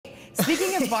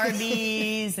speaking of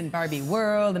Barbies and Barbie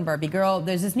World and Barbie Girl,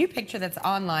 there's this new picture that's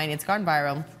online. It's gone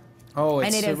viral. Oh,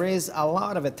 it's raised a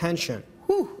lot of attention.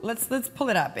 Whew, let's pull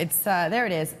it up. It's there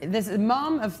it is. This is a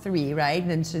mom of 3, right?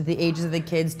 And so the ages of the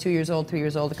kids, 2 years old, 3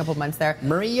 years old, a couple of months there.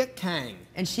 Maria Kang.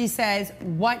 And she says,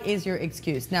 what is your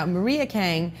excuse? Now, Maria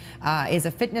Kang is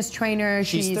a fitness trainer.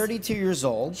 She's 32 years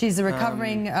old. She's a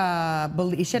recovering, she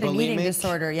had an eating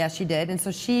disorder. Yeah, she did. And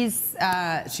so she used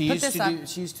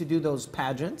to do those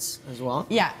pageants as well.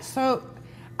 Yeah, so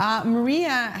Maria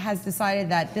has decided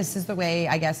that this is the way,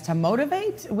 I guess, to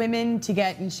motivate women to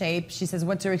get in shape. She says,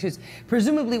 what's your excuse?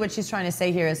 Presumably what she's trying to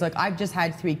say here is, look, I've just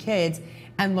had 3 kids,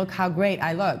 and look how great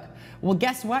I look. Well,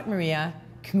 guess what, Maria?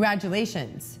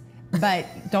 Congratulations. But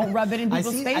don't rub it in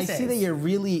people's faces. I see that you're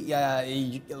really,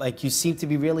 like, you seem to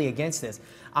be really against this.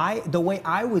 The way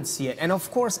I would see it, and of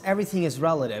course everything is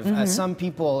relative. Some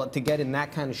people, to get in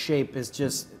that kind of shape is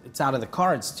just, it's out of the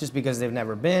cards just because they've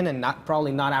never been, and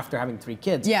probably not after having 3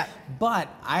 kids. Yeah. But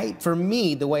for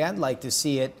me, the way I'd like to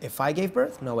see it, if I gave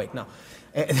birth, no wait, no.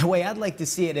 The way I'd like to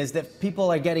see it is that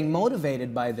people are getting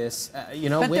motivated by this, you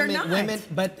know, but women.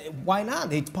 But why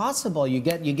not? It's possible. You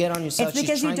get on yourself. It's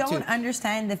because you don't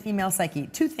understand the female psyche.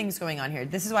 2 things going on here.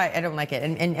 This is why I don't like it,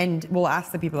 and we'll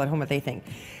ask the people at home what they think.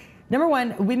 Number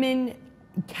 1, women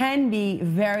can be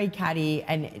very catty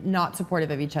and not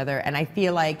supportive of each other, and I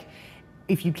feel like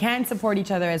if you can support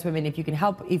each other as women,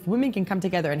 if women can come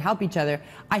together and help each other,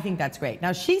 I think that's great.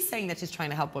 Now, she's saying that she's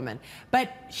trying to help women,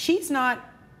 but she's not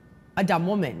a dumb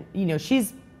woman. You know,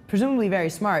 she's presumably very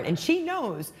smart, and she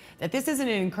knows that this isn't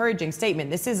an encouraging statement.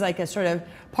 This is like a sort of,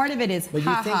 part of it is, but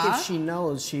you think if she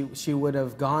knows, she would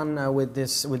have gone with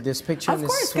this picture? Of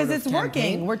course, because it's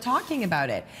working. We're talking about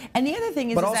it. And the other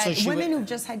thing is that women who've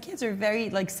just had kids are very,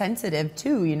 like, sensitive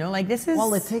too, you know, like this is...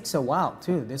 Well, it takes a while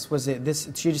too.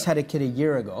 She just had a kid a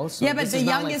year ago. So yeah, but the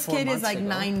youngest kid is like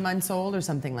 9 months old or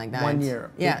something like that. 1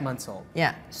 year, 8 months old.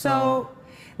 Yeah, so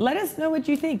let us know what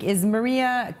you think. Is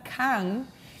Maria Kang,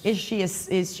 is she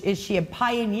a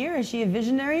pioneer? Is she a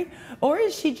visionary? Or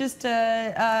is she just you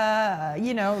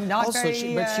know, not also,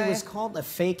 very... but she was called a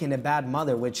fake and a bad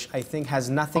mother, which I think has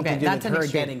nothing to do with her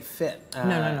getting fit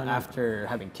after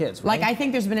having kids, right? Like, I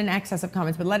think there's been an excess of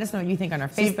comments, but let us know what you think on our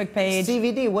Facebook page.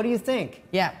 CVD, what do you think?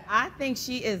 Yeah. I think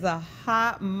she is a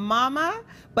hot mama,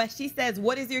 but she says,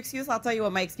 what is your excuse? I'll tell you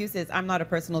what my excuse is. I'm not a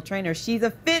personal trainer. She's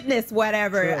a fitness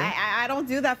whatever. I don't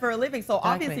do that for a living. So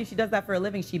obviously if she does that for a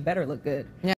living, she better look good. Yeah.